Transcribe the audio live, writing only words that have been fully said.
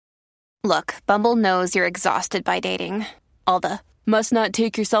Look, Bumble knows you're exhausted by dating. All the, must not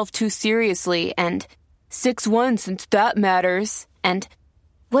take yourself too seriously, and 6'1" since that matters. And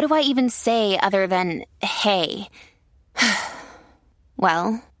what do I even say other than, hey?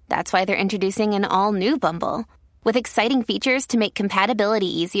 Well, that's why they're introducing an all-new Bumble, with exciting features to make compatibility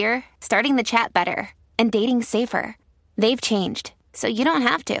easier, starting the chat better, and dating safer. They've changed, so you don't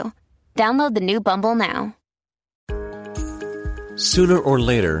have to. Download the new Bumble now. Sooner or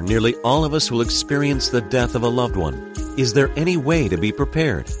later, nearly all of us will experience the death of a loved one. Is there any way to be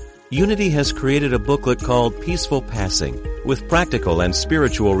prepared? Unity has created a booklet called Peaceful Passing, with practical and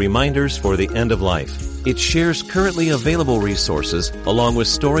spiritual reminders for the end of life. It shares currently available resources, along with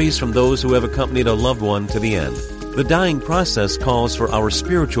stories from those who have accompanied a loved one to the end. The dying process calls for our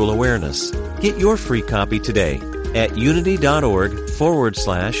spiritual awareness. Get your free copy today at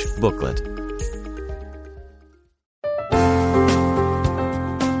unity.org/booklet.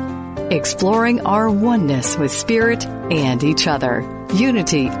 Exploring our oneness with Spirit and each other.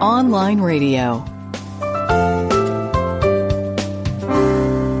 Unity Online Radio.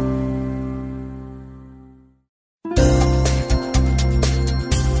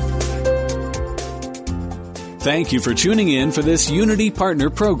 Thank you for tuning in for this Unity Partner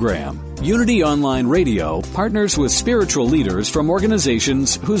Program. Unity Online Radio partners with spiritual leaders from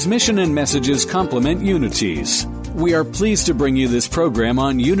organizations whose mission and messages complement Unity's. We are pleased to bring you this program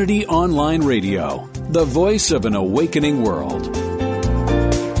on Unity Online Radio, the voice of an awakening world.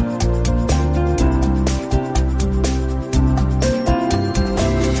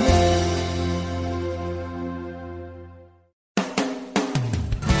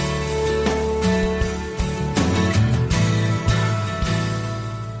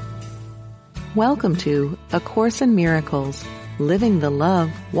 Welcome to A Course in Miracles, Living the Love,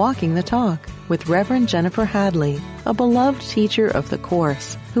 Walking the Talk, with Reverend Jennifer Hadley, a beloved teacher of the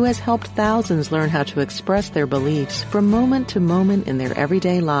Course who has helped thousands learn how to express their beliefs from moment to moment in their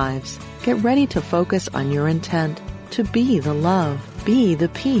everyday lives. Get ready to focus on your intent to be the love, be the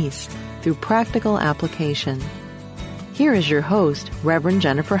peace, through practical application. Here is your host, Reverend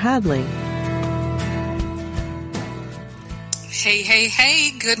Jennifer Hadley.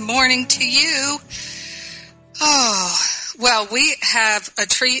 Hey, good morning to you. Oh, well, we have a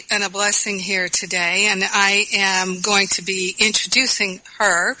treat and a blessing here today, and I am going to be introducing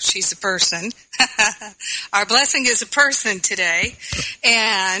her. She's a person. Our blessing is a person today,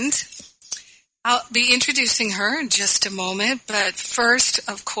 and I'll be introducing her in just a moment, but first,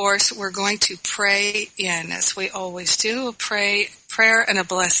 of course, we're going to pray in, as we always do, a prayer and a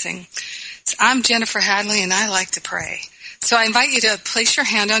blessing. So I'm Jennifer Hadley, and I like to pray. So I invite you to place your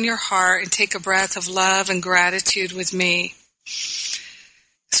hand on your heart and take a breath of love and gratitude with me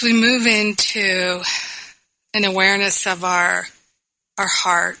as we move into an awareness of our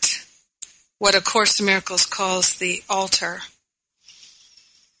heart, what A Course in Miracles calls the altar,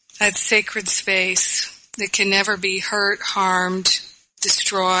 that sacred space that can never be hurt, harmed,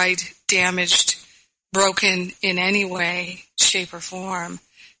 destroyed, damaged, broken in any way, shape, or form.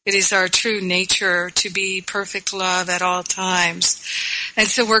 It is our true nature to be perfect love at all times. And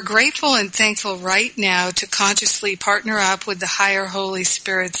so we're grateful and thankful right now to consciously partner up with the higher Holy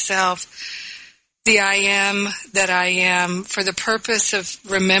Spirit self, the I am that I am, for the purpose of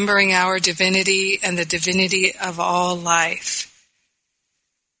remembering our divinity and the divinity of all life.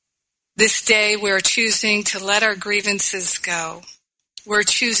 This day we're choosing to let our grievances go. We're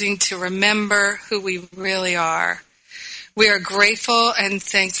choosing to remember who we really are. We are grateful and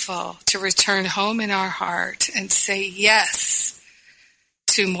thankful to return home in our heart and say yes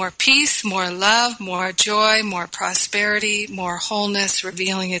to more peace, more love, more joy, more prosperity, more wholeness,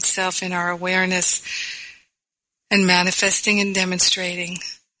 revealing itself in our awareness and manifesting and demonstrating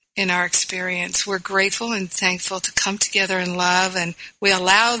in our experience. We're grateful and thankful to come together in love, and we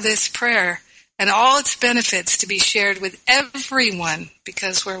allow this prayer and all its benefits to be shared with everyone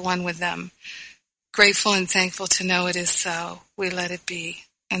because we're one with them. Grateful and thankful to know it is so. We let it be,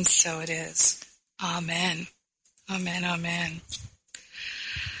 and so it is. Amen. Amen, amen.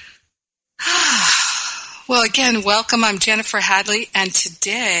 Well, again, welcome. I'm Jennifer Hadley, and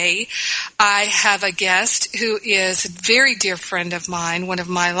today I have a guest who is a very dear friend of mine, one of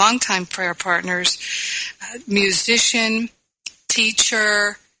my longtime prayer partners, musician,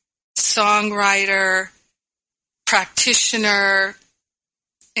 teacher, songwriter, practitioner,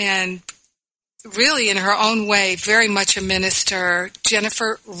 and really in her own way, very much a minister,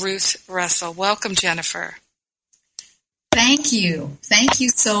 Jennifer Ruth Russell. Welcome, Jennifer. Thank you. Thank you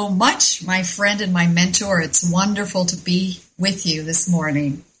so much, my friend and my mentor. It's wonderful to be with you this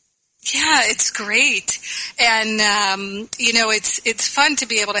morning. Yeah, it's great. And, it's fun to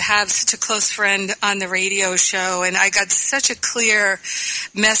be able to have such a close friend on the radio show. And I got such a clear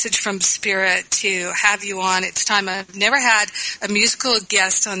message from Spirit to have you on. It's time. I've never had a musical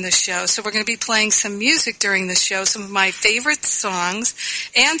guest on the show. So we're going to be playing some music during the show, some of my favorite songs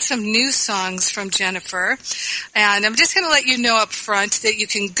and some new songs from Jennifer. And I'm just going to let you know up front that you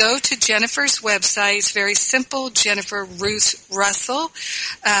can go to Jennifer's website. It's very simple, Jennifer Ruth Russell.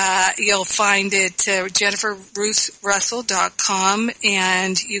 You'll find it jenniferruthrussell.com,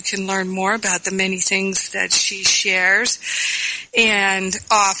 and you can learn more about the many things that she shares and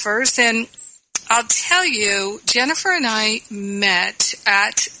offers. And I'll tell you, Jennifer and I met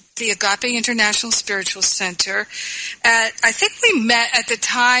at the Agape International Spiritual Center. I think we met at the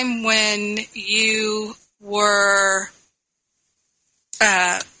time when you were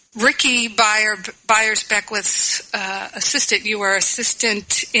Ricky Byers-Beckwith's assistant. You were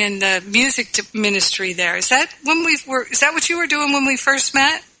assistant in the music ministry there. Is that what you were doing when we first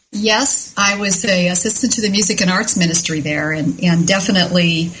met? Yes, I was a assistant to the music and arts ministry there, and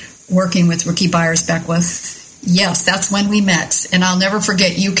definitely working with Ricky Byers-Beckwith. Yes, that's when we met. And I'll never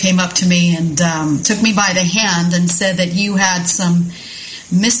forget, you came up to me and took me by the hand and said that you had some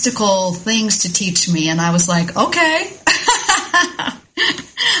mystical things to teach me. And I was like, okay.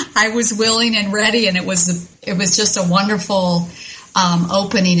 I was willing and ready, and it was just a wonderful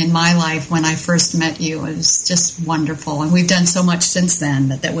opening in my life when I first met you. It was just wonderful, and we've done so much since then.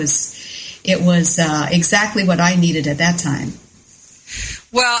 But it was exactly what I needed at that time.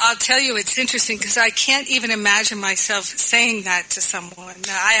 Well, I'll tell you, it's interesting because I can't even imagine myself saying that to someone.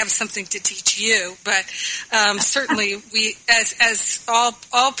 I have something to teach you, but certainly we, as all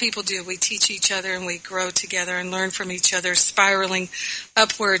people do, we teach each other and we grow together and learn from each other, spiraling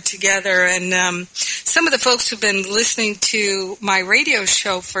upward together. And some of the folks who've been listening to my radio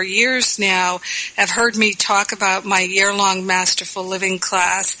show for years now have heard me talk about my year-long Masterful Living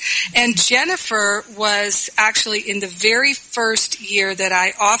class. And Jennifer was actually in the very first year that I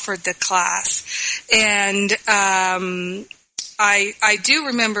offered the class. And I do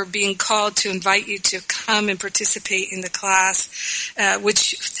remember being called to invite you to come and participate in the class,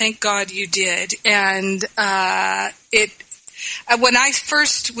 which thank God you did. And when I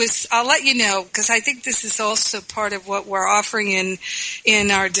first was, I'll let you know, because I think this is also part of what we're offering in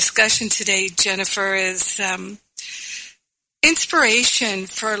our discussion today, Jennifer, is inspiration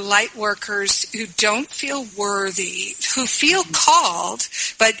for light workers who don't feel worthy, who feel called,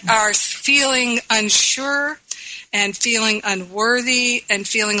 but are feeling unsure and feeling unworthy and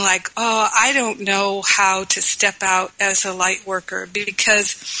feeling like, oh, I don't know how to step out as a light worker.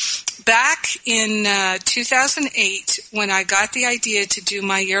 Because back in 2008, when I got the idea to do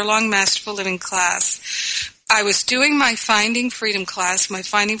my year-long Masterful Living class, I was doing my Finding Freedom class, my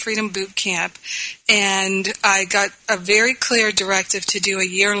Finding Freedom boot camp, and I got a very clear directive to do a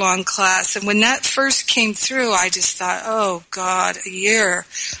year-long class. And when that first came through, I just thought, oh, God, a year.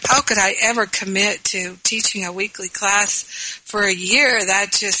 How could I ever commit to teaching a weekly class for a year?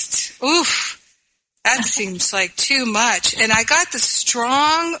 That just, that seems like too much. And I got the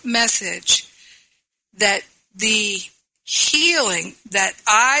strong message that the healing that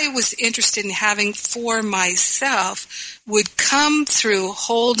I was interested in having for myself would come through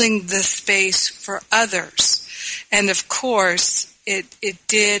holding the space for others. And of course, it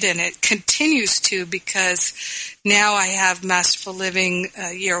did, and it continues to, because now I have Masterful Living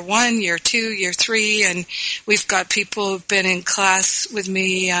year 1, year 2, year 3, and we've got people who've been in class with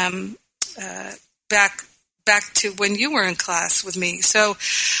me back to when you were in class with me. So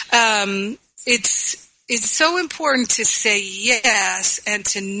it's so important to say yes and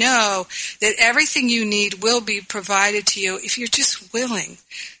to know that everything you need will be provided to you if you're just willing.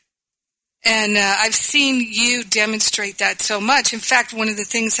 And I've seen you demonstrate that so much. In fact, one of the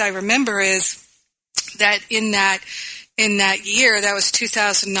things I remember is that in that year, that was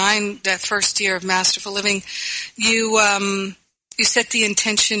 2009, that first year of Masterful Living, you set the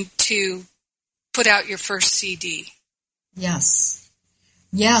intention to put out your first CD. Yes.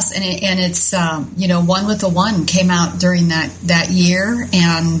 Yes, and it's One with the One came out during that year,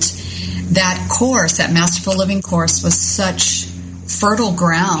 and that course, that Masterful Living course, was such fertile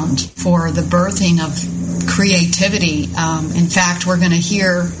ground for the birthing of creativity. In fact, we're going to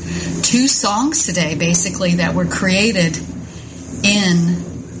hear 2 songs today, basically, that were created in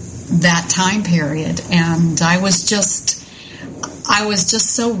that time period, and I was just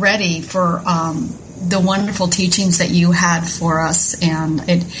so ready for the wonderful teachings that you had for us, and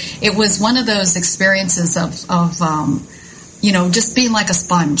it was one of those experiences of just being like a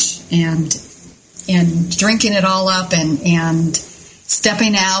sponge and drinking it all up and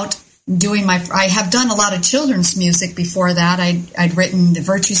stepping out I have done a lot of children's music before that. I'd written the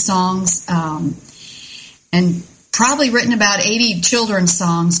virtue songs, and probably written about 80 children's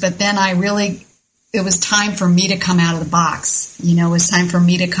songs, but then it was time for me to come out of the box. It was time for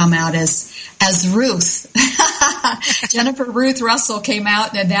me to come out as Ruth. Jennifer Ruth Russell came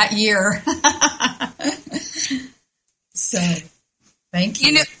out that year. So, thank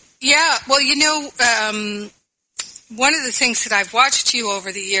you. One of the things that I've watched you over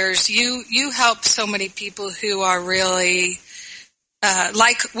the years, you help so many people who are really,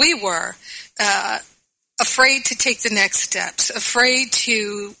 like we were, afraid to take the next steps, afraid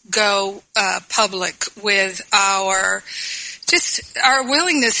to go public with our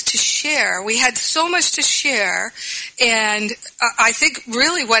willingness to share. We had so much to share, and I think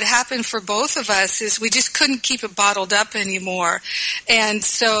really what happened for both of us is we just couldn't keep it bottled up anymore. And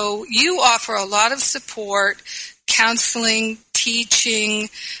so you offer a lot of support, counseling, teaching,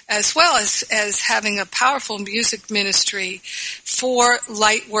 as well as having a powerful music ministry for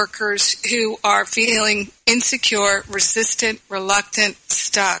light workers who are feeling insecure, resistant, reluctant,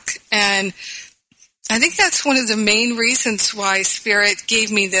 stuck. And I think that's one of the main reasons why Spirit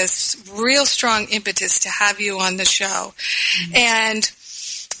gave me this real strong impetus to have you on the show. Mm-hmm. And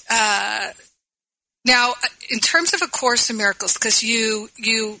now, in terms of A Course in Miracles, because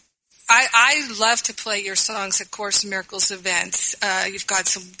I love to play your songs at Course in Miracles events. You've got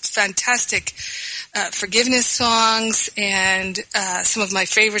some fantastic forgiveness songs, and some of my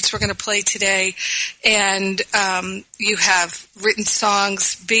favorites we're going to play today. And you have written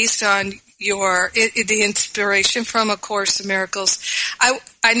songs based on the inspiration from A Course in Miracles.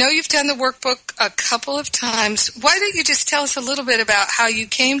 I know you've done the workbook a couple of times. Why don't you just tell us a little bit about how you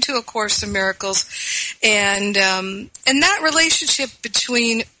came to A Course in Miracles, and that relationship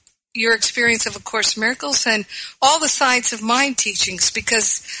between your experience of A Course in Miracles and all the Science of Mind teachings,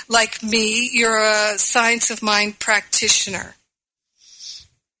 because like me, you're a Science of Mind practitioner.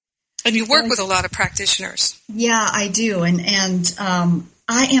 And you work with a lot of practitioners. Yeah, I do. And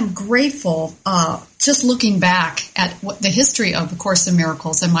I am grateful, just looking back at the history of A Course in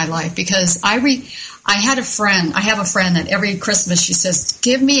Miracles in my life, because I have a friend that every Christmas she says,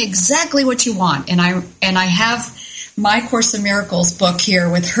 give me exactly what you want. And I have my Course in Miracles book here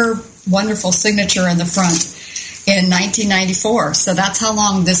with her wonderful signature in the front in 1994. So that's how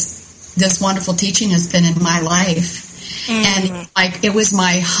long this wonderful teaching has been in my life. Mm. And it was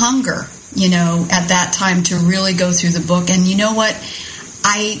my hunger, at that time to really go through the book. And you know what?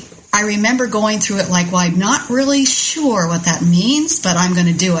 I remember going through it I'm not really sure what that means, but I'm going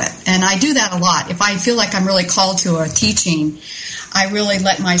to do it. And I do that a lot. If I feel like I'm really called to a teaching, I really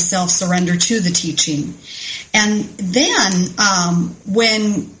let myself surrender to the teaching. And then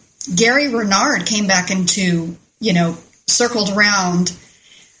when Gary Renard came back into, circled around,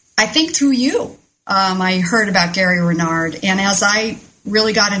 I think through you, I heard about Gary Renard. And as I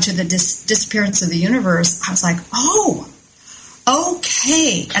really got into the disappearance of the universe, I was like, oh,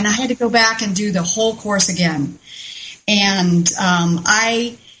 okay. And I had to go back and do the whole course again. And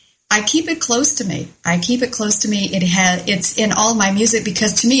I keep it close to me. It's in all my music,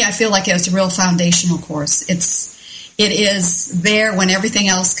 because to me, I feel like it's a real foundational course. It is there when everything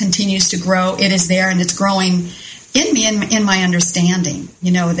else continues to grow. It is there, and it's growing in me and in my understanding.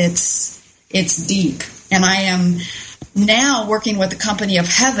 It's deep. And I am now working with the Company of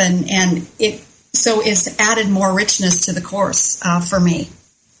Heaven, and it's added more richness to the course for me.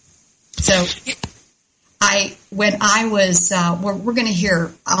 So when I was, we're going to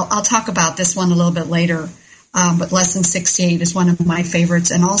hear, I'll talk about this one a little bit later, but Lesson 68 is one of my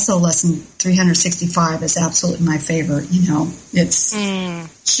favorites, and also Lesson 365 is absolutely my favorite. It's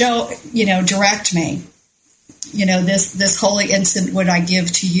direct me. This holy instant would I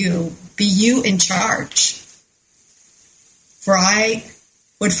give to you. Be you in charge, for I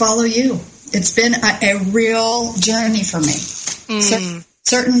would follow you. It's been a real journey for me.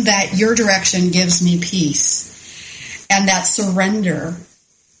 Certain that your direction gives me peace, and that surrender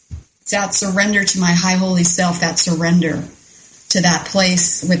to my high holy self, that surrender to that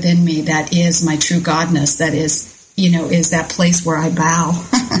place within me that is my true godness, that is that place where I bow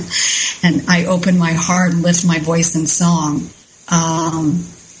and I open my heart and lift my voice in song.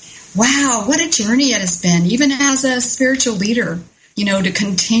 Wow, what a journey it has been, even as a spiritual leader, to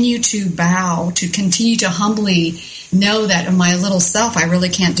continue to bow, to continue to humbly know that in my little self I really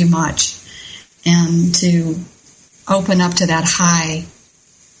can't do much, and to open up to that high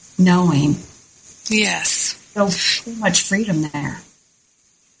knowing. Yes. So much freedom there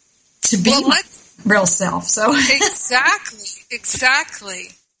to be my real self. So exactly.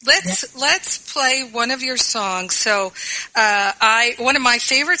 Let's play one of your songs. So, one of my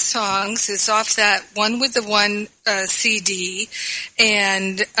favorite songs is off that One with the One CD,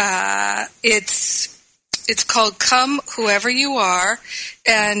 and it's called "Come Whoever You Are."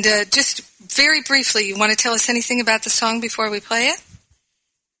 And just very briefly, you want to tell us anything about the song before we play it?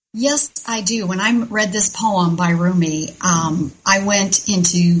 Yes, I do. When I read this poem by Rumi, I went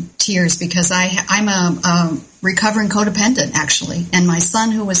into tears because I'm a recovering codependent, actually. And my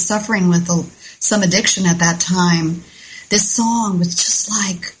son, who was suffering with some addiction at that time, this song was just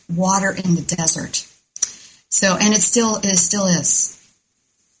like water in the desert. So, and it still is.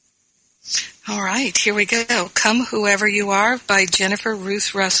 All right, here we go. "Come Whoever You Are" by Jennifer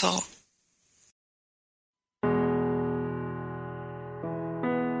Ruth Russell.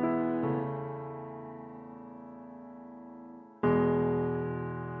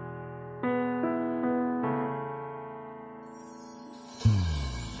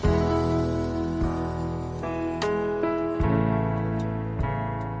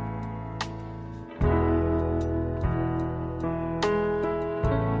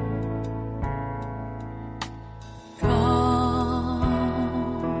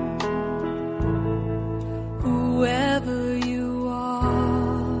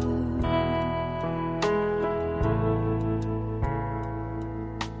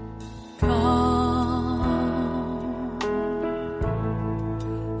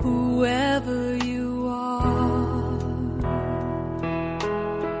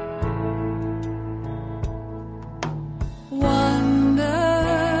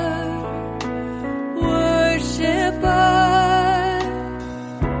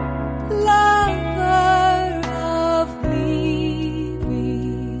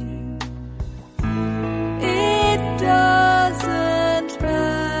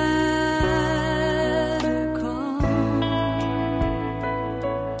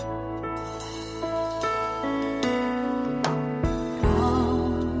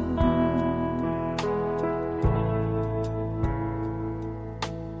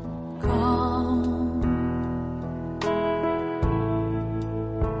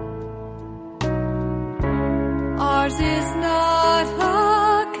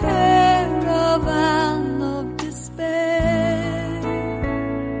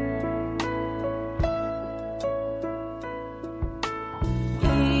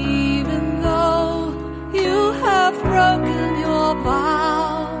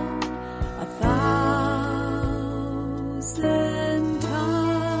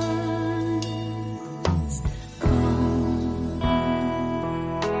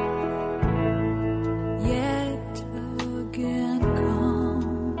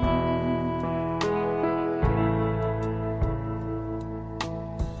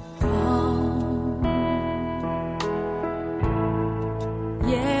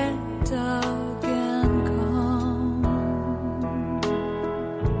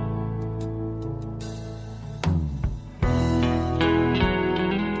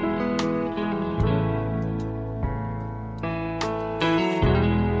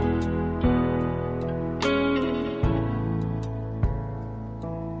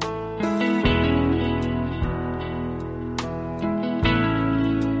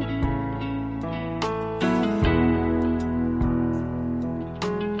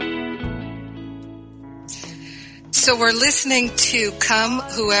 So we're listening to "Come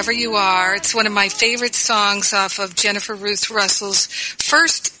Whoever You Are." It's one of my favorite songs off of Jennifer Ruth Russell's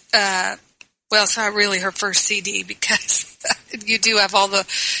first, it's not really her first CD because you do have all the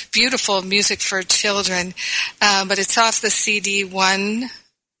beautiful music for children, but it's off the CD One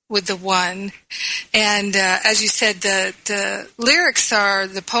with the One. And as you said, the lyrics are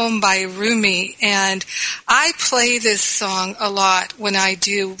the poem by Rumi, and I play this song a lot when I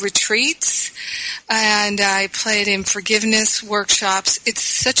do retreats, and I play it in forgiveness workshops. It's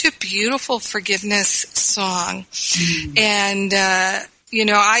such a beautiful forgiveness song. Mm. And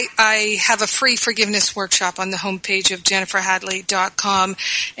I have a free forgiveness workshop on the homepage of jenniferhadley.com,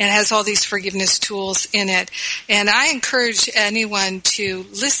 and it has all these forgiveness tools in it. And I encourage anyone to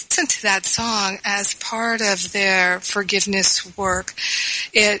listen to that song as part of their forgiveness work.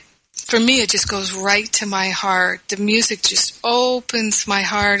 For me, it just goes right to my heart. The music just opens my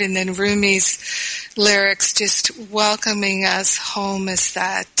heart, and then Rumi's lyrics just welcoming us home as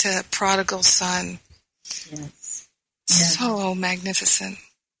that prodigal son. Yes. So magnificent.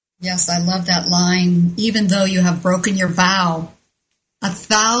 Yes, I love that line. Even though you have broken your vow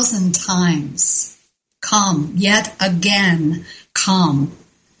 1,000 times, come, yet again, come.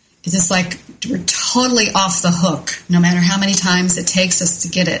 It's just like we're totally off the hook, no matter how many times it takes us to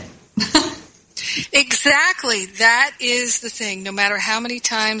get it. Exactly. That is the thing. No matter how many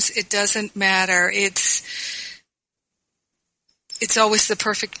times, it doesn't matter. It's always the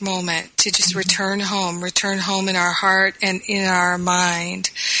perfect moment to just return home in our heart and in our mind.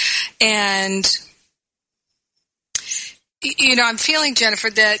 And, you know, I'm feeling,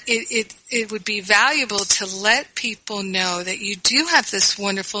 Jennifer, that it would be valuable to let people know that you do have this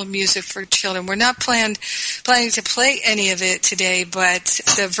wonderful music for children. We're not planning to play any of it today, but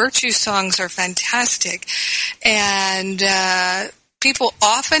the virtue songs are fantastic. And people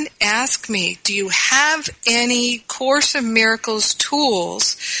often ask me, do you have any Course in Miracles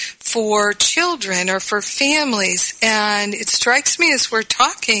tools for children or for families? And it strikes me as we're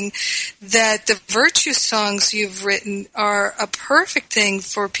talking that the virtue songs you've written are a perfect thing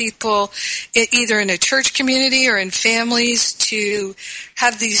for people either in a church community or in families to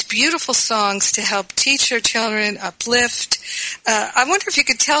have these beautiful songs to help teach their children, uplift. I wonder if you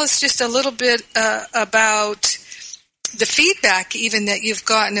could tell us just a little bit about the feedback even that you've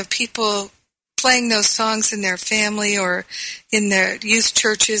gotten of people playing those songs in their family or in their youth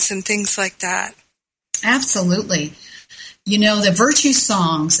churches and things like that. Absolutely. You know, the virtue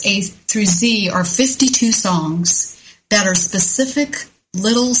songs, A through Z, are 52 songs that are specific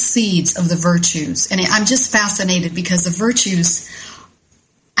little seeds of the virtues. And I'm just fascinated because the virtues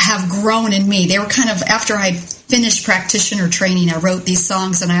have grown in me. They were kind of, after I finished practitioner training, I wrote these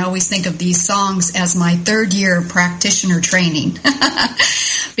songs, and I always think of these songs as my third year of practitioner training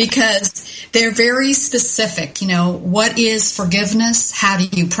because they're very specific. You know, what is forgiveness? How do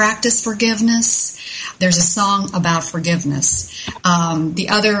you practice forgiveness? There's a song about forgiveness. The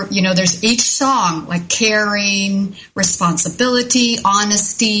other, you know, there's each song like caring, responsibility,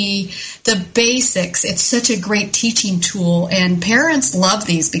 honesty, the basics. It's such a great teaching tool, and parents love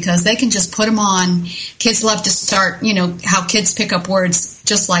these because they can just put them on. Kids love to start, you know, how kids pick up words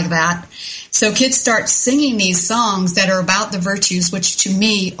just like that. So kids start singing these songs that are about the virtues, which to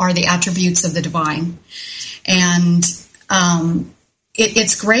me are the attributes of the divine. And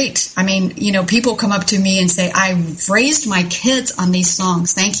it's great. I mean, you know, people come up to me and say, I've raised my kids on these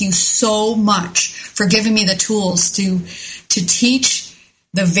songs. Thank you so much for giving me the tools to teach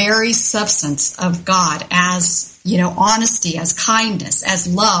the very substance of God as, you know, honesty, as kindness, as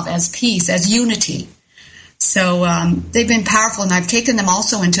love, as peace, as unity. So they've been powerful, and I've taken them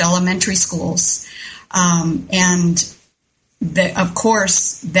also into elementary schools. And of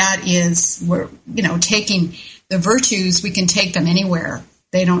course, that is, we're, you know, taking the virtues, we can take them anywhere.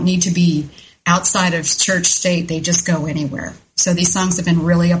 They don't need to be outside of church state. They just go anywhere. So these songs have been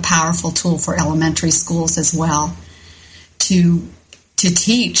really a powerful tool for elementary schools as well to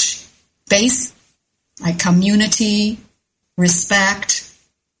teach base, like community, respect,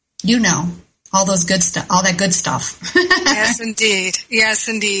 you know, all those good stuff, all that good stuff. Yes, indeed. Yes,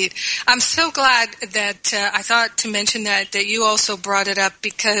 indeed. I'm so glad that I thought to mention that you also brought it up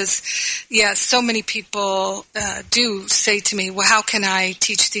because, yeah, so many people do say to me, well, how can I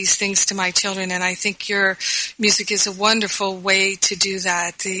teach these things to my children? And I think your music is a wonderful way to do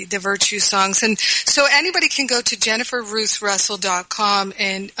that, the virtue songs. And so anybody can go to jenniferruthrussell.com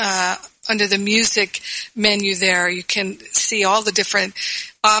and under the music menu there, you can see all the different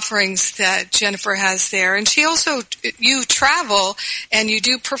offerings that Jennifer has there. And she also, you travel and you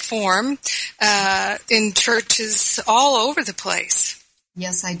do perform in churches all over the place.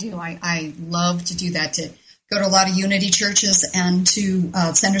 Yes, I do. I love to do that, to go to a lot of unity churches and to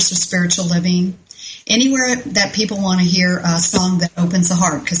centers for spiritual living. Anywhere that people want to hear a song that opens the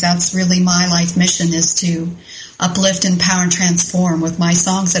heart, because that's really my life mission, is to uplift, empower, and transform with my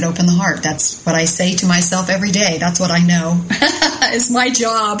songs that open the heart. That's what I say to myself every day. That's what I know. It's my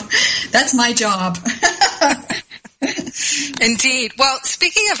job. That's my job. Indeed. Well,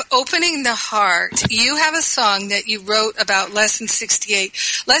 speaking of opening the heart, you have a song that you wrote about Lesson 68.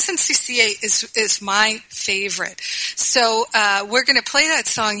 Lesson 68 is my favorite. So we're going to play that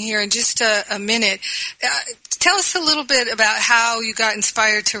song here in just a minute. Tell us a little bit about how you got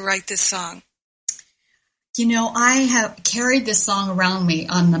inspired to write this song. You know, I have carried this song around me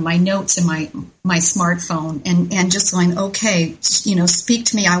on my notes in my smartphone and just going, okay, you know, speak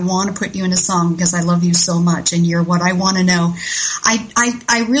to me. I want to put you in a song because I love you so much and you're what I want to know.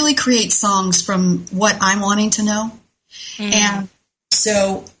 I really create songs from what I'm wanting to know. Mm-hmm. And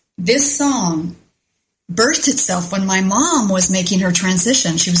so this song birthed itself when my mom was making her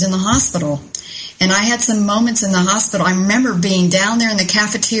transition. She was in the hospital. And I had some moments in the hospital. I remember being down there in the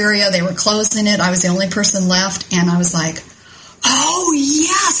cafeteria. They were closing it. I was the only person left. And I was like, oh,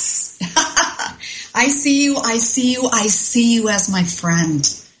 yes. I see you. I see you. I see you as my friend.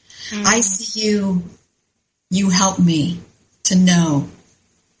 Mm. I see you. You help me to know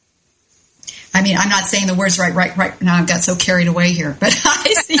I mean, I'm not saying the words right now. I've got so carried away here, but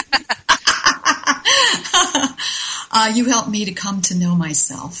I see. You helped me to come to know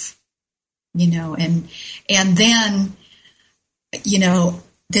myself, and then,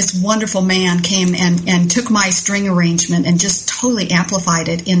 this wonderful man came and took my string arrangement and just totally amplified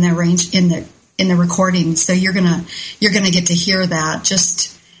it in the recording. So you're gonna get to hear that.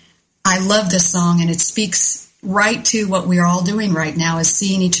 Just, I love this song, and it speaks right to what we're all doing right now, is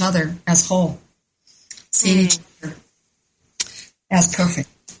seeing each other as whole, seeing each other as perfect.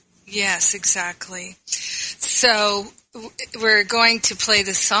 Yes, exactly. So we're going to play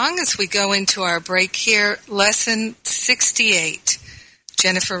the song as we go into our break here. Lesson 68,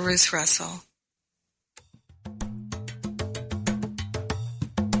 Jennifer Ruth Russell.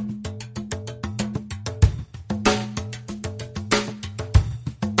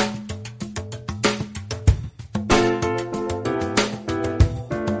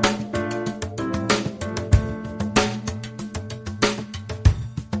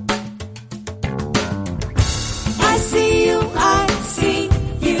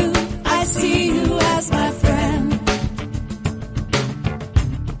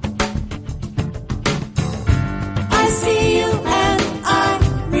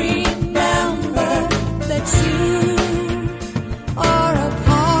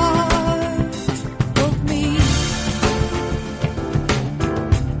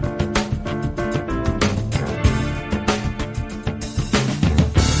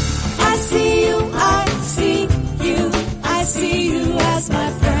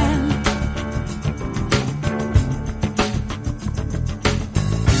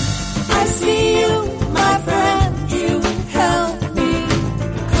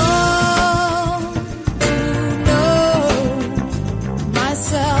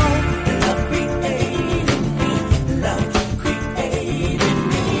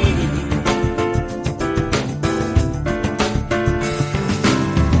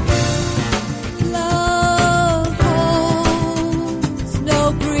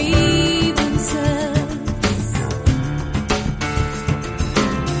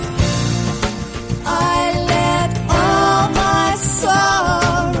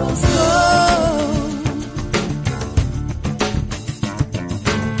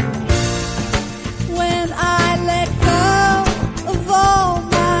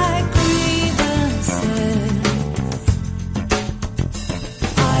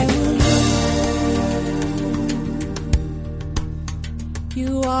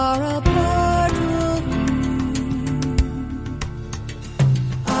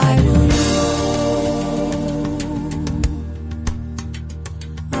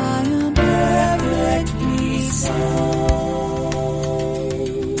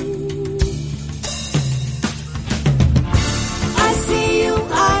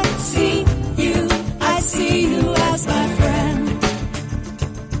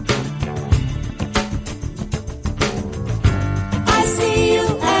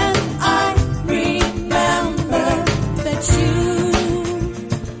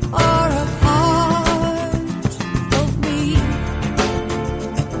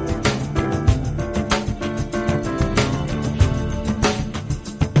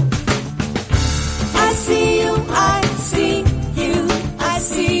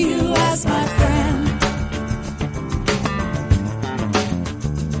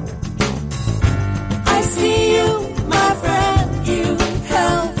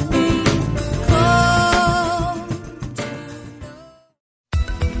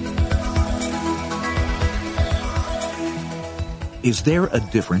 Is there a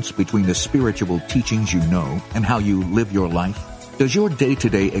difference between the spiritual teachings you know and how you live your life? Does your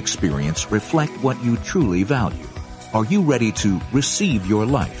day-to-day experience reflect what you truly value? Are you ready to receive your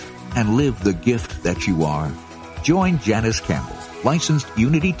life and live the gift that you are? Join Janice Campbell, licensed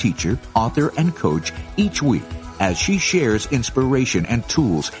Unity teacher, author, and coach, each week as she shares inspiration and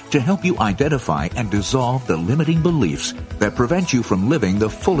tools to help you identify and dissolve the limiting beliefs that prevent you from living the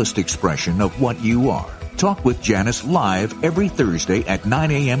fullest expression of what you are. Talk with Janice live every Thursday at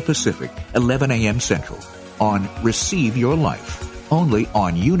 9 a.m. Pacific, 11 a.m. Central on Receive Your Life, only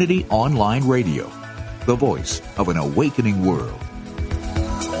on Unity Online Radio, the voice of an awakening world.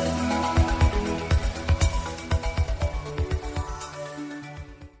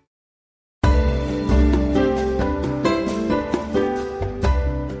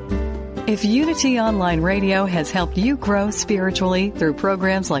 If Unity Online Radio has helped you grow spiritually through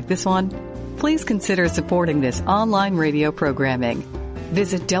programs like this one, please consider supporting this online radio programming.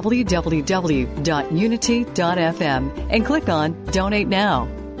 Visit www.unity.fm and click on Donate Now.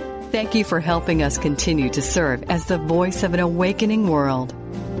 Thank you for helping us continue to serve as the voice of an awakening world.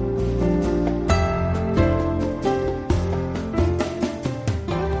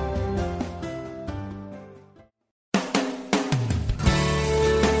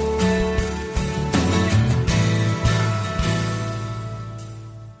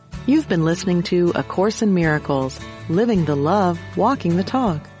 You've been listening to A Course in Miracles, Living the Love, Walking the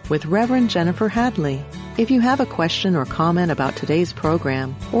Talk with Reverend Jennifer Hadley. If you have a question or comment about today's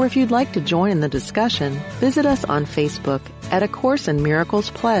program, or if you'd like to join in the discussion, visit us on Facebook at A Course in Miracles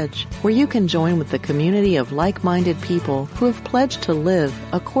Pledge, where you can join with the community of like-minded people who have pledged to live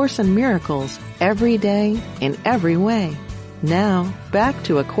A Course in Miracles every day in every way. Now, back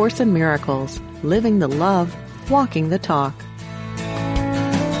to A Course in Miracles, Living the Love, Walking the Talk.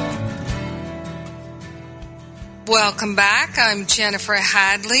 Welcome back. I'm Jennifer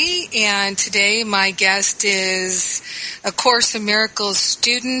Hadley, and today my guest is A Course in Miracles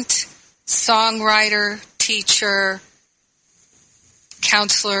student, songwriter, teacher,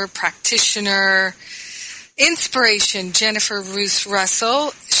 counselor, practitioner, inspiration, Jennifer Ruth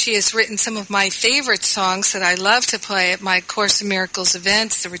Russell. She has written some of my favorite songs that I love to play at my Course in Miracles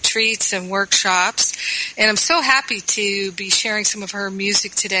events, the retreats and workshops, and I'm so happy to be sharing some of her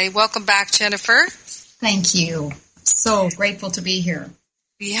music today. Welcome back, Jennifer. Thank you. So grateful to be here.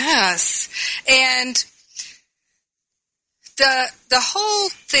 Yes. And the whole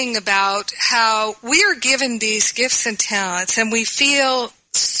thing about how we are given these gifts and talents and we feel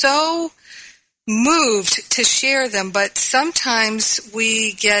so moved to share them, but sometimes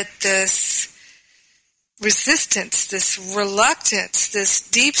we get this resistance, this reluctance, this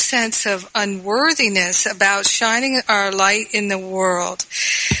deep sense of unworthiness about shining our light in the world.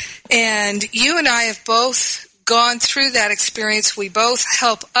 And you and I have both gone through that experience. We both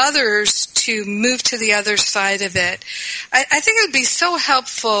help others to move to the other side of it. I think it would be so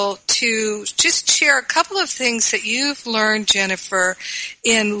helpful to just share a couple of things that you've learned, Jennifer,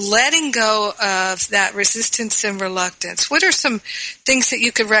 in letting go of that resistance and reluctance. What are some things that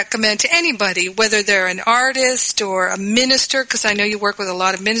you could recommend to anybody, whether they're an artist or a minister, because I know you work with a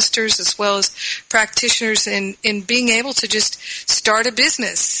lot of ministers as well as practitioners, in being able to just start a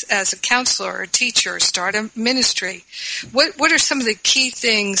business as a counselor or a teacher, start a ministry. What are some of the key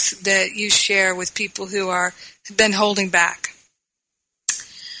things that you share with people who have been holding back?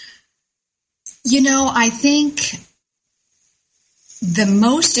 You know, I think the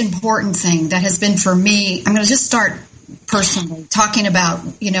most important thing that has been for me, I'm going to just start personally talking about,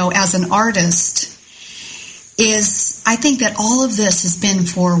 as an artist, is I think that all of this has been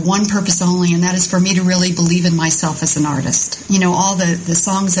for one purpose only, and that is for me to really believe in myself as an artist. All the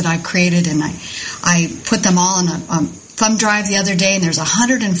songs that I created, and I put them all on a thumb drive the other day, and there's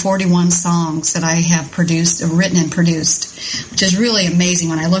 141 songs that I have written and produced, which is really amazing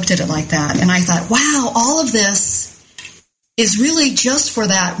when I looked at it like that. And I thought, wow, all of this is really just for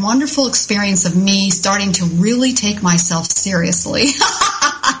that wonderful experience of me starting to really take myself seriously.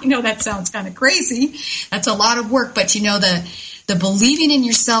 I know that sounds kind of crazy. That's a lot of work, but the believing in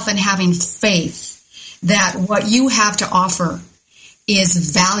yourself and having faith that what you have to offer is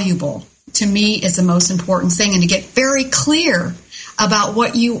valuable, to me, is the most important thing. And to get very clear about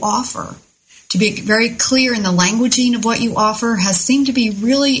what you offer, to be very clear in the languaging of what you offer, has seemed to be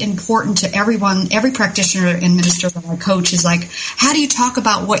really important to everyone. Every practitioner and minister that I coach is like, how do you talk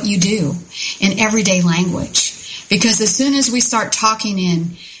about what you do in everyday language? Because as soon as we start talking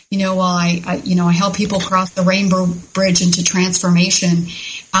in, I help people cross the rainbow bridge into transformation.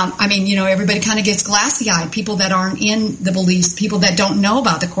 Everybody kind of gets glassy-eyed, people that aren't in the beliefs, people that don't know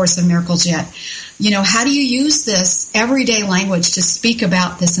about the Course in Miracles yet. How do you use this everyday language to speak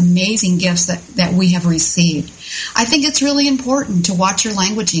about this amazing gifts that we have received? I think it's really important to watch your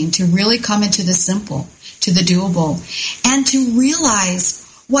languaging, to really come into the simple, to the doable, and to realize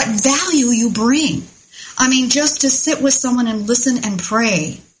what value you bring. Just to sit with someone and listen and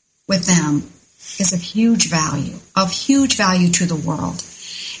pray with them is of huge value to the world.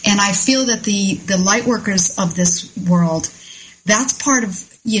 And I feel that the light workers of this world, that's part of,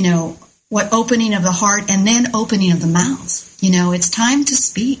 what opening of the heart and then opening of the mouth. It's time to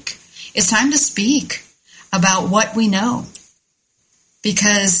speak. It's time to speak about what we know,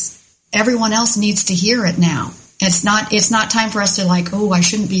 because everyone else needs to hear it now. It's not time for us to I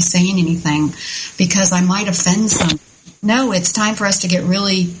shouldn't be saying anything because I might offend someone. No, it's time for us to get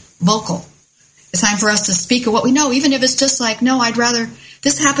really vocal. It's time for us to speak of what we know, even if it's just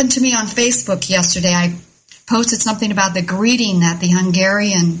this happened to me on Facebook yesterday. I posted something about the greeting that the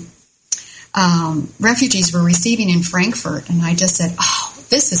Hungarian refugees were receiving in Frankfurt, and I just said,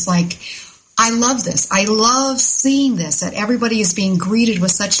 this is I love this. I love seeing this, that everybody is being greeted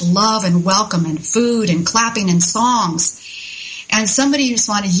with such love and welcome and food and clapping and songs. And somebody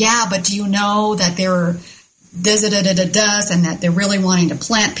responded, yeah, but do you know that there are does and that they're really wanting to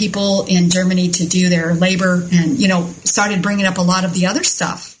plant people in Germany to do their labor, and, started bringing up a lot of the other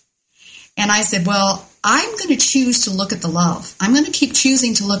stuff. And I said, well, I'm going to choose to look at the love. I'm going to keep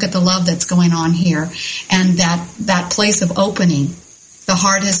choosing to look at the love that's going on here, and that place of opening. The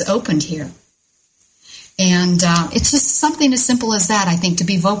heart has opened here. And it's just something as simple as that, I think, to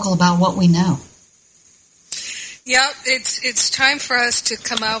be vocal about what we know. Yeah, it's time for us to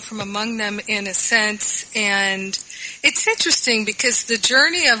come out from among them in a sense. And it's interesting because the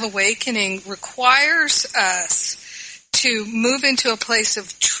journey of awakening requires us to move into a place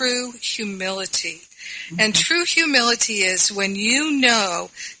of true humility. And true humility is when you know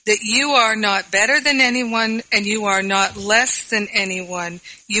that you are not better than anyone and you are not less than anyone.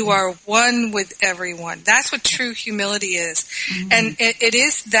 You are one with everyone. That's what true humility is. Mm-hmm. And it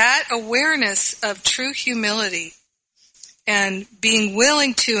is that awareness of true humility and being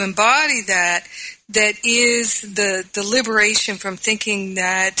willing to embody that is the liberation from thinking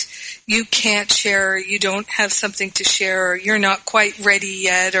that you can't share, or you don't have something to share, or you're not quite ready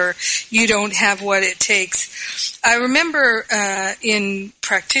yet, or you don't have what it takes. I remember in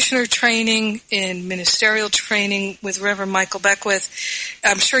practitioner training, in ministerial training with Reverend Michael Beckwith,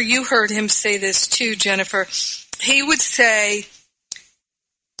 I'm sure you heard him say this too, Jennifer. He would say,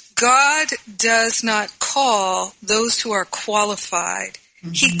 God does not call those who are qualified.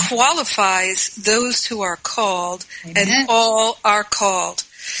 Mm-hmm. He qualifies those who are called. Amen. And all are called.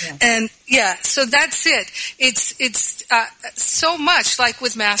 Yeah. And so that's it. It's so much like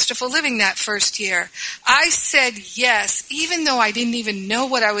with Masterful Living that first year. I said yes, even though I didn't even know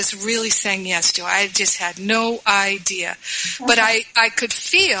what I was really saying yes to. I just had no idea. Okay. But I could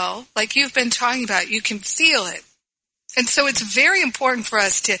feel, like you've been talking about, you can feel it. And so it's very important for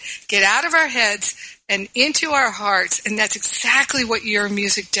us to get out of our heads and into our hearts, and that's exactly what your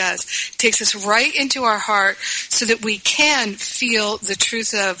music does. It takes us right into our heart so that we can feel the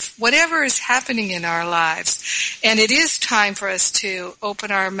truth of whatever is happening in our lives. And it is time for us to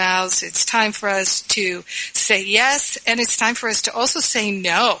open our mouths. It's time for us to say yes, and it's time for us to also say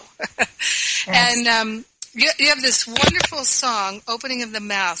no. Yes. And you have this wonderful song, Opening of the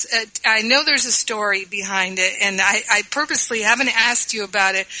Mouth. I know there's a story behind it, and I purposely haven't asked you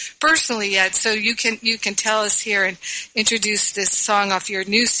about it personally yet, so you can tell us here and introduce this song off your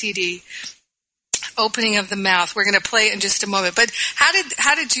new CD, Opening of the Mouth. We're going to play it in just a moment. But how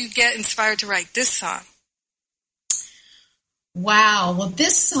did you get inspired to write this song? Wow. Well,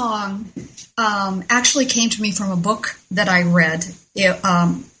 this song actually came to me from a book that I read.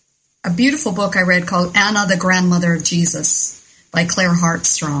 A beautiful book I read called Anna, the Grandmother of Jesus by Claire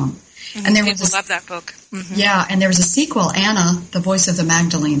Hartstrong. Mm-hmm. And people love that book. Mm-hmm. Yeah, and there was a sequel, Anna, the Voice of the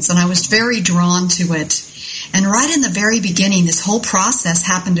Magdalenes, and I was very drawn to it. And right in the very beginning, this whole process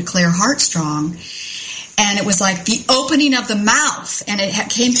happened to Claire Hartstrong, and it was like the opening of the mouth, and it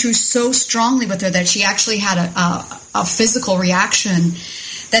came through so strongly with her that she actually had a physical reaction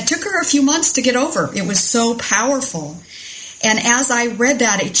that took her a few months to get over. It was so powerful. And as I read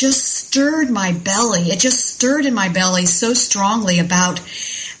that, it just stirred my belly. It just stirred in my belly so strongly about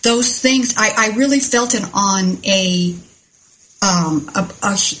those things. I really felt it on a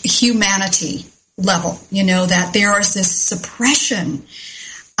humanity level, that there is this suppression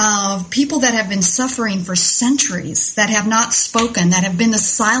of people that have been suffering for centuries, that have not spoken, that have been the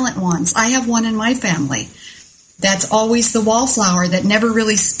silent ones. I have one in my family that's always the wallflower, that never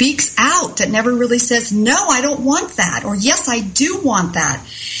really speaks out, that never really says, no, I don't want that, or yes, I do want that.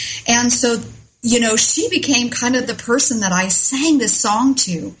 And so, she became kind of the person that I sang this song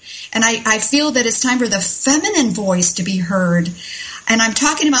to. And I feel that it's time for the feminine voice to be heard. And I'm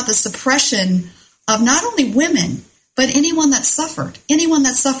talking about the suppression of not only women, but anyone that suffered.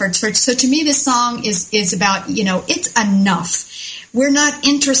 So to me, this song is about, it's enough. We're not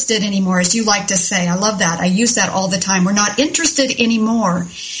interested anymore, as you like to say. I love that. I use that all the time. We're not interested anymore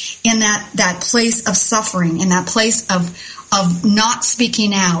in that place of suffering, in that place of not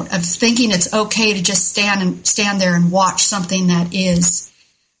speaking out, of thinking it's okay to just stand there and watch something that is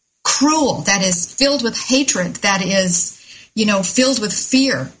cruel, that is filled with hatred, that is, filled with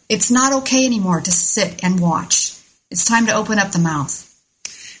fear. It's not okay anymore to sit and watch. It's time to open up the mouth.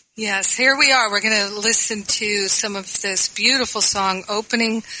 Yes, here we are. We're going to listen to some of this beautiful song,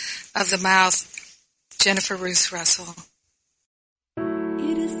 Opening of the Mouth, Jennifer Ruth Russell.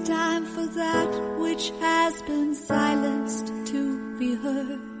 It is time for that which has been silenced to be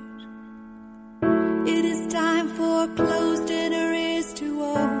heard. It is time for closed inner ears to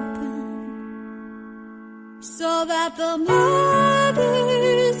open, so that the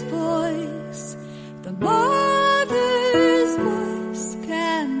mother's voice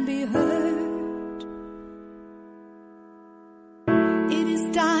can be heard. It is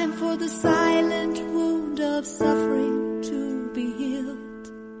time for the silent wound of suffering to be healed.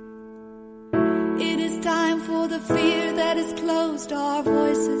 It is for the fear that has closed our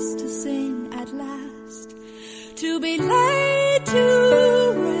voices to sing at last. To be laid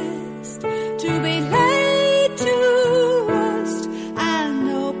to rest, to be laid to rest, and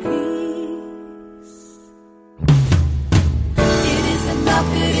know peace. It is enough,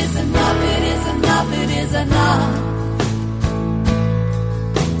 it is enough, it is enough, it is enough.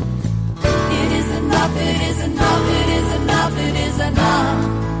 It is enough, it is enough, it is enough, it is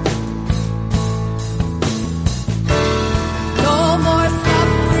enough. No more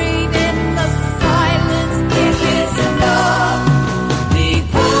suffering in the silence. It is enough. The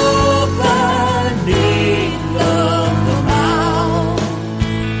opening of the mouth.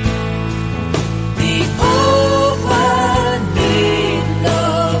 The opening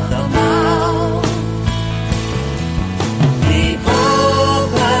of the mouth. The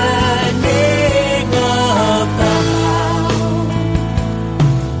opening of the great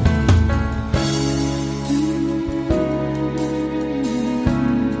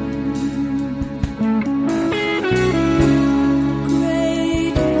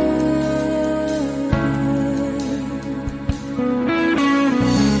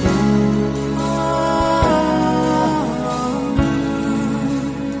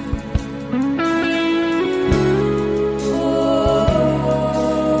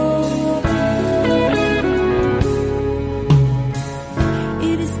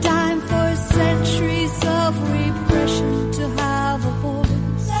it is time for centuries of repression to have a voice.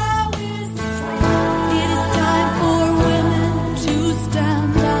 It is time for women to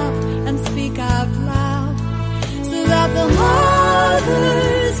stand up and speak out loud, so that the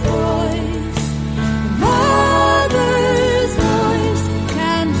mother's voice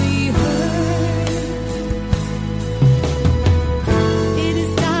can be heard. It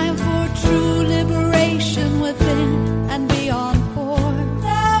is time for true liberation within and beyond form.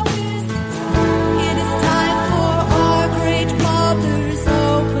 It is time for our great mothers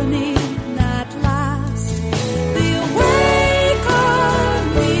opening at last. The awakening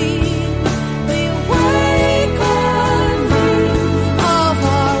of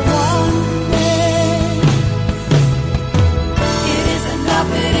our oneness. It is enough,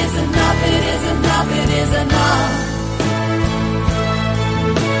 it is enough, it is enough, it is enough.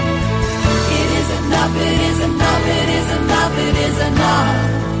 It is enough, it is enough, it is enough, it is enough.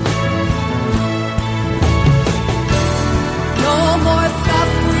 No more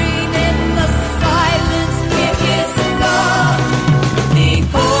suffering in the silence. It is enough. The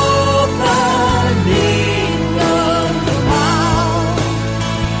opening of the mouth.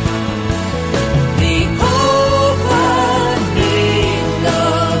 The opening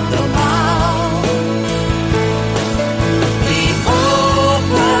of the mouth. The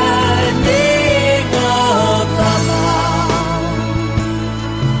opening of the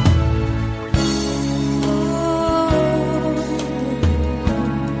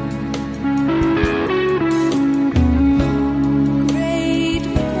great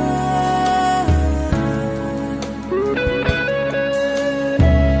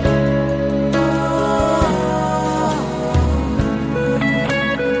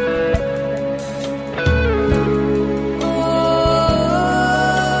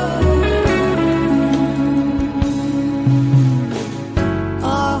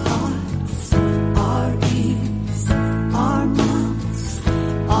our hearts, our ears, our mouths,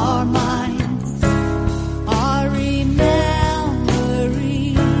 our minds, our remembering.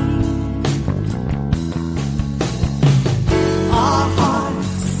 Our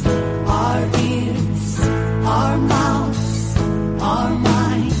hearts, our ears, our mouths, our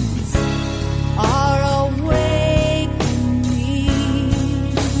minds, our awakening.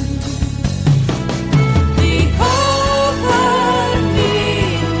 The opening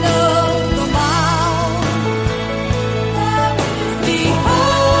of the mouth. The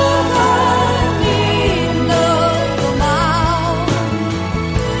opening of the mouth.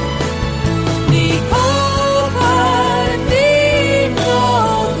 The opening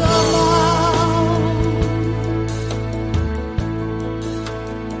of the mouth.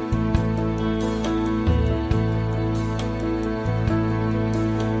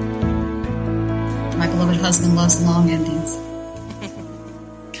 My beloved husband loves long endings.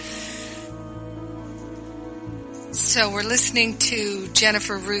 So we're listening to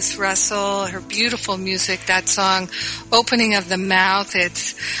Jennifer Ruth Russell, her beautiful music, that song, Opening of the Mouth.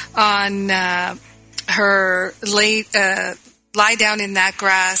 It's on her late Lie Down in That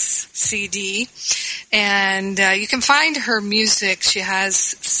Grass CD. And you can find her music. She has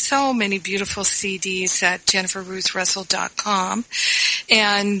so many beautiful CDs at jenniferruthrussell.com.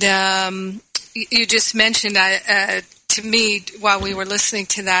 And you just mentioned to me while we were listening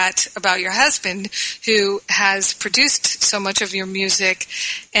to that about your husband, who has produced so much of your music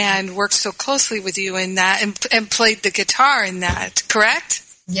and worked so closely with you in that and played the guitar in that, correct?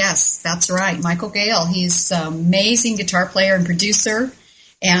 Yes, that's right. Michael Gale, he's an amazing guitar player and producer,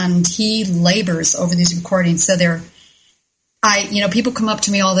 and he labors over these recordings. So people come up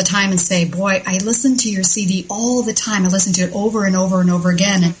to me all the time and say, boy, I listen to your CD all the time. I listen to it over and over and over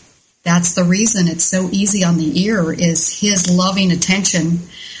again. And that's the reason it's so easy on the ear, is his loving attention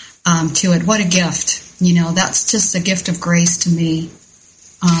to it. What a gift. That's just a gift of grace to me.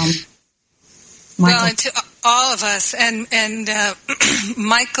 Well, and to all of us. And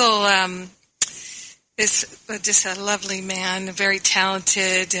Michael is just a lovely man, very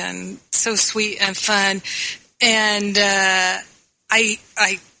talented and so sweet and fun. And I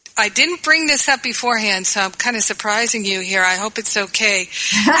didn't bring this up beforehand, so I'm kind of surprising you here. I hope it's okay.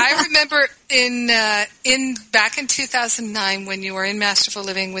 I remember back in 2009 when you were in Masterful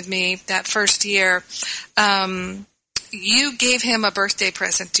Living with me that first year, you gave him a birthday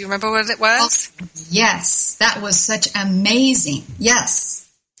present. Do you remember what it was? Oh, yes, that was such amazing. Yes.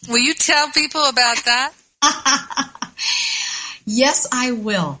 Will you tell people about that? Yes, I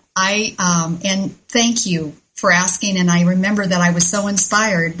will. And thank you for asking. And I remember that I was so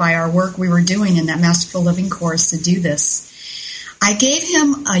inspired by our work we were doing in that Masterful Living course to do this. I gave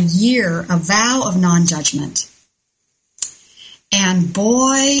him a vow of non-judgment. And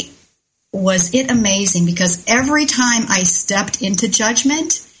boy, was it amazing, because every time I stepped into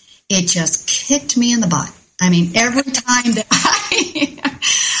judgment, it just kicked me in the butt. I mean, every time that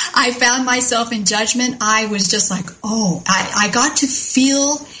I found myself in judgment, I was just like, I got to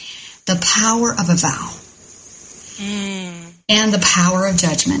feel the power of a vow and the power of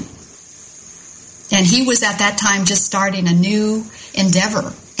judgment. And he was at that time just starting a new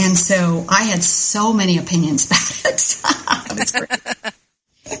endeavor. And so I had so many opinions about it. That's great.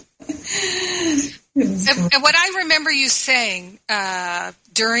 And what I remember you saying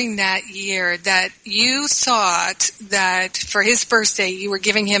during that year, that you thought that for his birthday you were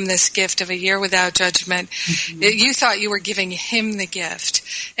giving him this gift of a year without judgment. Mm-hmm. You thought you were giving him the gift,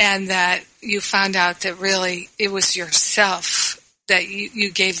 and that you found out that really it was yourself that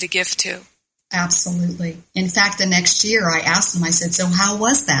you gave the gift to. Absolutely. In fact, the next year I asked him, I said, so how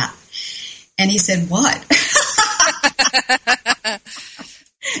was that? And he said, what?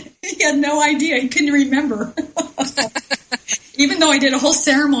 He had no idea. He couldn't remember. Even though I did a whole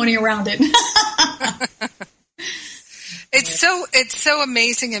ceremony around it. It's so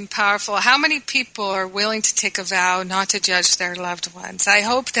amazing and powerful. How many people are willing to take a vow not to judge their loved ones? I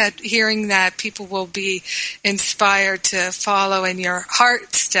hope that hearing that, people will be inspired to follow in your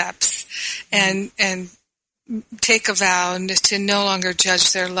heart steps and take a vow and to no longer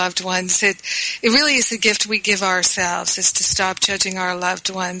judge their loved ones. It really is a gift we give ourselves, is to stop judging our loved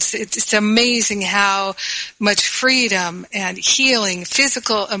ones. It's amazing how much freedom and healing,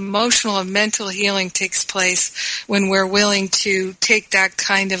 physical, emotional, and mental healing takes place when we're willing to take that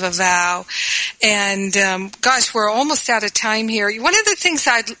kind of a vow. And gosh, we're almost out of time here. One of the things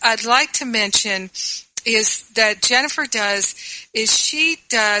I'd like to mention is that Jennifer does,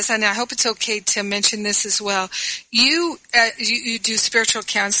 and I hope it's okay to mention this as well, you do spiritual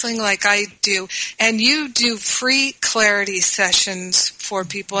counseling like I do, and you do free clarity sessions for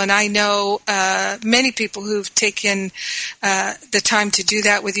people, and I know many people who've taken the time to do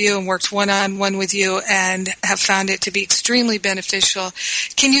that with you and worked one-on-one with you and have found it to be extremely beneficial.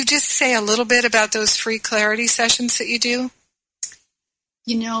 Can you just say a little bit about those free clarity sessions that you do?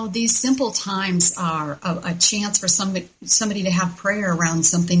 You know, these simple times are a chance for somebody to have prayer around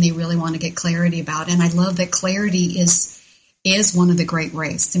something they really want to get clarity about. And I love that clarity is one of the great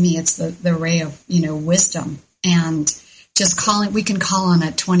rays. To me, it's the ray of, wisdom. And just we can call on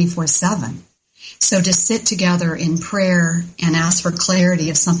it 24/7. So to sit together in prayer and ask for clarity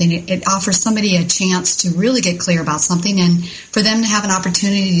of something, it offers somebody a chance to really get clear about something, and for them to have an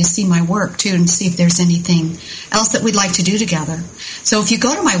opportunity to see my work too and see if there's anything else that we'd like to do together. So if you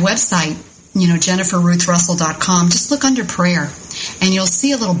go to my website, JenniferRuthRussell.com, just look under prayer and you'll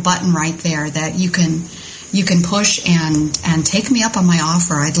see a little button right there that you can push and take me up on my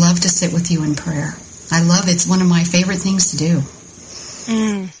offer. I'd love to sit with you in prayer. It's one of my favorite things to do.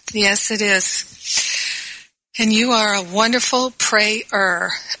 Yes, it is. And you are a wonderful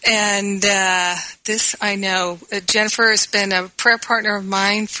prayer. And this I know. Jennifer has been a prayer partner of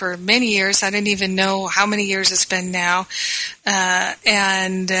mine for many years. I didn't even know how many years it's been now.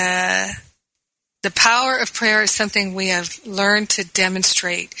 And the power of prayer is something we have learned to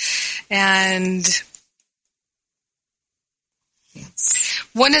demonstrate. And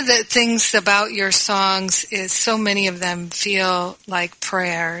One of the things about your songs is so many of them feel like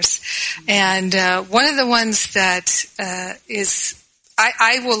prayers. And one of the ones that is,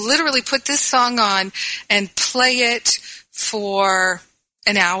 I will literally put this song on and play it for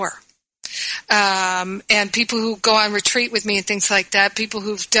an hour. And people who go on retreat with me and things like that, people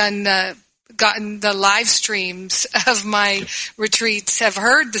who've gotten the live streams of my retreats have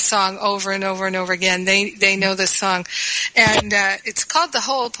heard the song over and over and over again. They know this song. And it's called the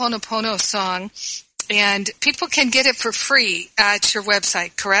Ho'oponopono song. And people can get it for free at your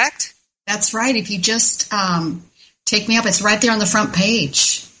website, correct? That's right. If you just take me up, it's right there on the front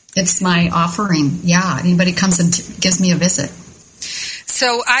page. It's my offering. Yeah, anybody comes and gives me a visit.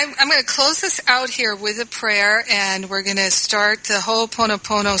 So I'm going to close this out here with a prayer, and we're going to start the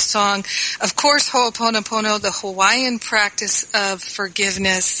Ho'oponopono song. Of course, Ho'oponopono, the Hawaiian practice of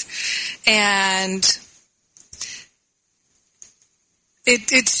forgiveness, and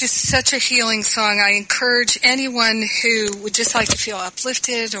it's just such a healing song. I encourage anyone who would just like to feel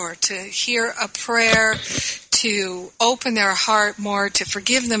uplifted or to hear a prayer to open their heart more, to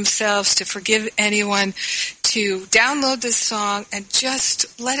forgive themselves, to forgive anyone, to download this song and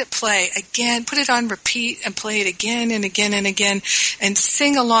just let it play again. Put it on repeat and play it again and again and again and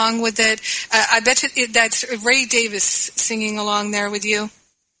sing along with it. I bet you that's Ray Davis singing along there with you.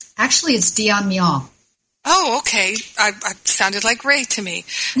 Actually, it's Dion Miall. Oh, okay. I sounded like Ray to me.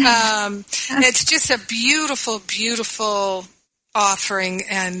 It's just a beautiful, beautiful offering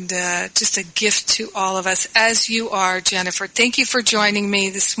and just a gift to all of us, as you are, Jennifer. Thank you for joining me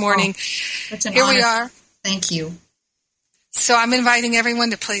this morning. It's an Here honor. we are. Thank you. So I'm inviting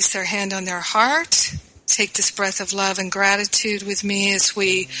everyone to place their hand on their heart. Take this breath of love and gratitude with me as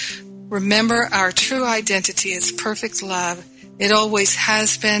we remember our true identity as perfect love. It always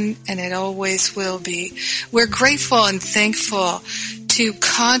has been and it always will be. We're grateful and thankful to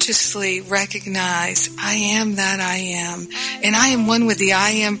consciously recognize I am that I am, and I am one with the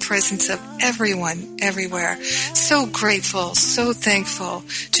I am presence of everyone, everywhere. So grateful, so thankful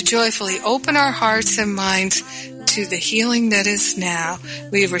to joyfully open our hearts and minds to the healing that is now.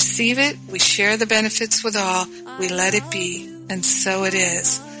 We receive it, we share the benefits with all, we let it be, and so it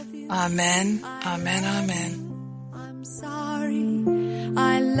is. Amen, amen, amen. I'm sorry,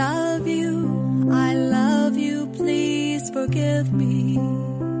 I love you, please forgive me.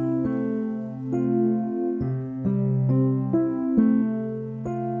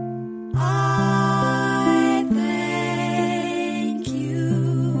 I thank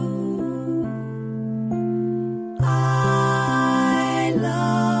you. I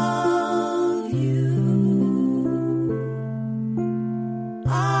love you.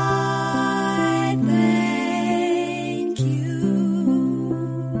 I thank you.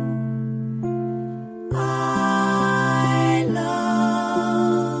 I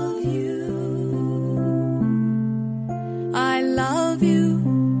love you. I love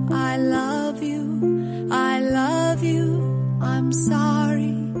you. I love you. I love you. I'm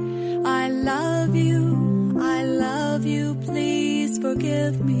sorry. I love you. I love you. Please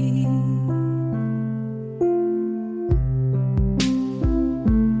forgive me.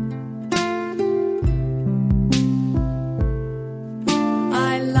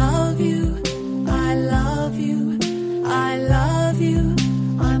 I love you. I love you. I love you.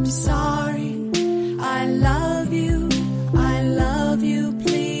 I'm sorry. I love you. I love you.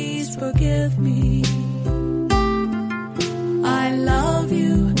 Please forgive me. I love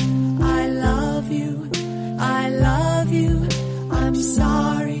you. I love you. I love you. I'm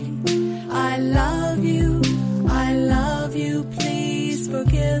sorry. I love you. I love you. Please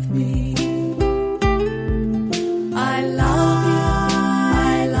forgive me. I love you.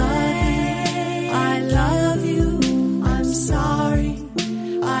 I love you. I love you. I'm sorry.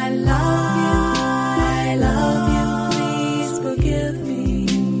 I love you. I love you. Please forgive me.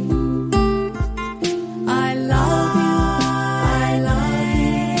 I love you. I love you.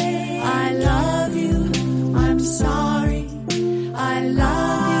 I love you. I'm sorry. I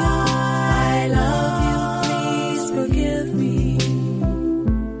love you. I love you. Please forgive me.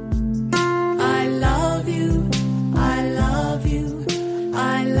 I love you. I love you.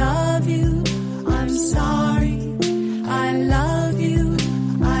 I love you. I'm sorry. I love you.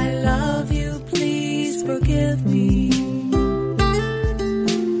 I love you. Please forgive me.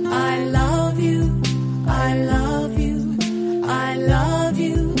 I love you. I love you. I love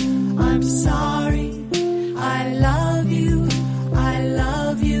you. I'm sorry. I love you. I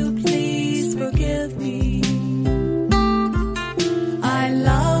love you. Please forgive me. I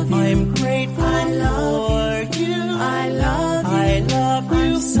love you. I'm grateful I love for you. I love you. I love you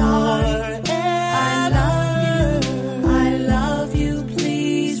I'm sorry. forever. I love you. I love you. Please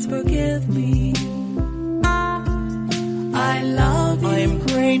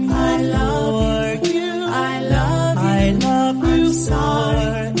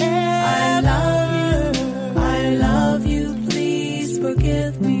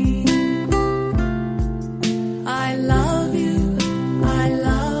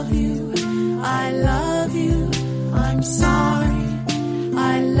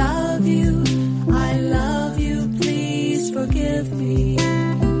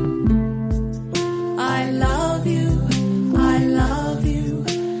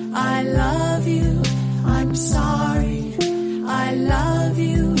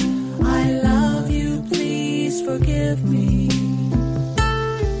forgive me.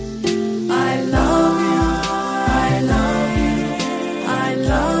 I love you, I love you, I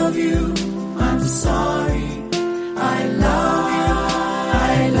love you, I'm sorry. I love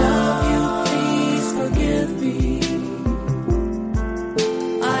you, please forgive me.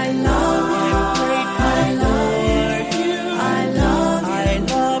 I love you,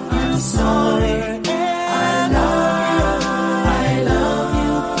 I'm sorry.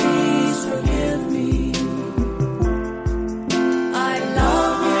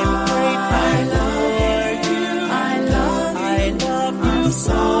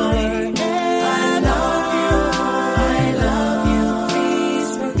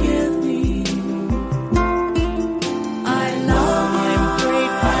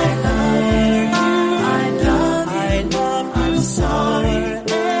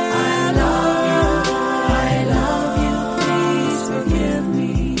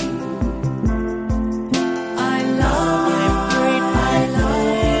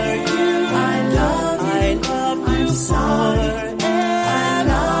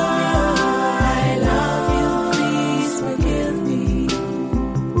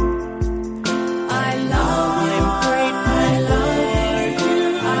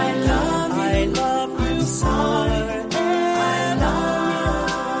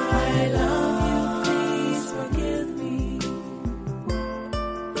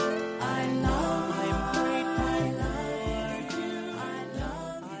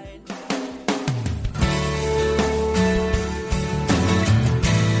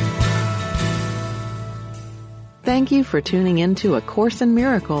 Thank you for tuning in to A Course in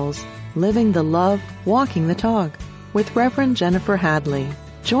Miracles, Living the Love, Walking the Talk, with Reverend Jennifer Hadley.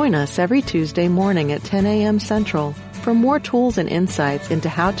 Join us every Tuesday morning at 10 a.m. Central for more tools and insights into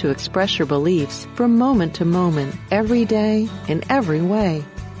how to express your beliefs from moment to moment, every day, in every way.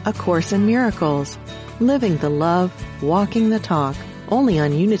 A Course in Miracles, Living the Love, Walking the Talk, only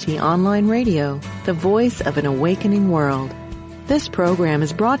on Unity Online Radio, the voice of an awakening world. This program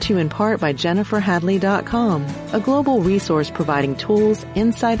is brought to you in part by JenniferHadley.com, a global resource providing tools,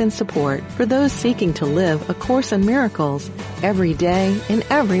 insight, and support for those seeking to live A Course in Miracles every day in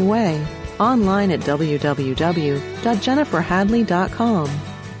every way. Online at www.JenniferHadley.com.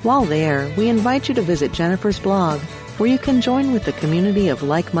 While there, we invite you to visit Jennifer's blog, where you can join with the community of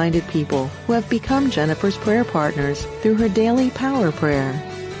like-minded people who have become Jennifer's prayer partners through her daily power prayer.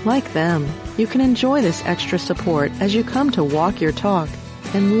 Like them, you can enjoy this extra support as you come to walk your talk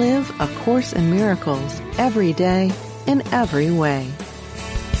and live A Course in Miracles every day in every way.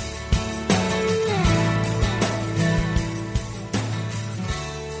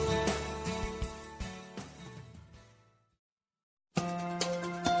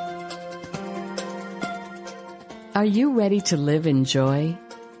 Are you ready to live in joy?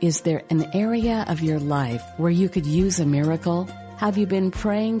 Is there an area of your life where you could use a miracle? Have you been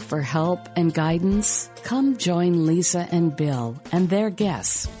praying for help and guidance? Come join Lisa and Bill and their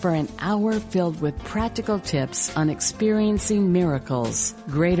guests for an hour filled with practical tips on experiencing miracles,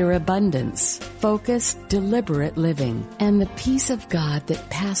 greater abundance, focused, deliberate living, and the peace of God that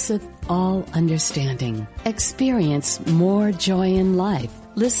passeth all understanding. Experience more joy in life.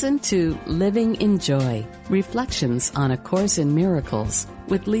 Listen to Living in Joy, Reflections on A Course in Miracles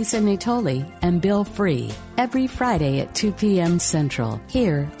with Lisa Natoli and Bill Free every Friday at 2 p.m. Central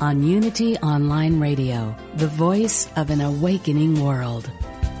here on Unity Online Radio, the voice of an awakening world.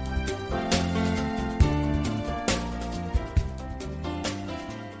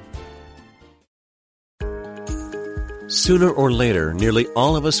 Sooner or later, nearly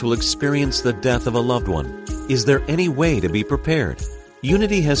all of us will experience the death of a loved one. Is there any way to be prepared?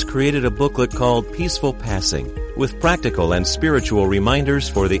 Unity has created a booklet called Peaceful Passing, with practical and spiritual reminders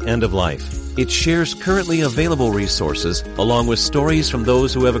for the end of life. It shares currently available resources, along with stories from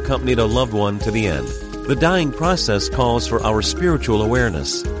those who have accompanied a loved one to the end. The dying process calls for our spiritual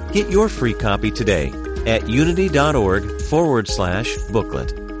awareness. Get your free copy today at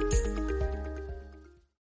unity.org/booklet.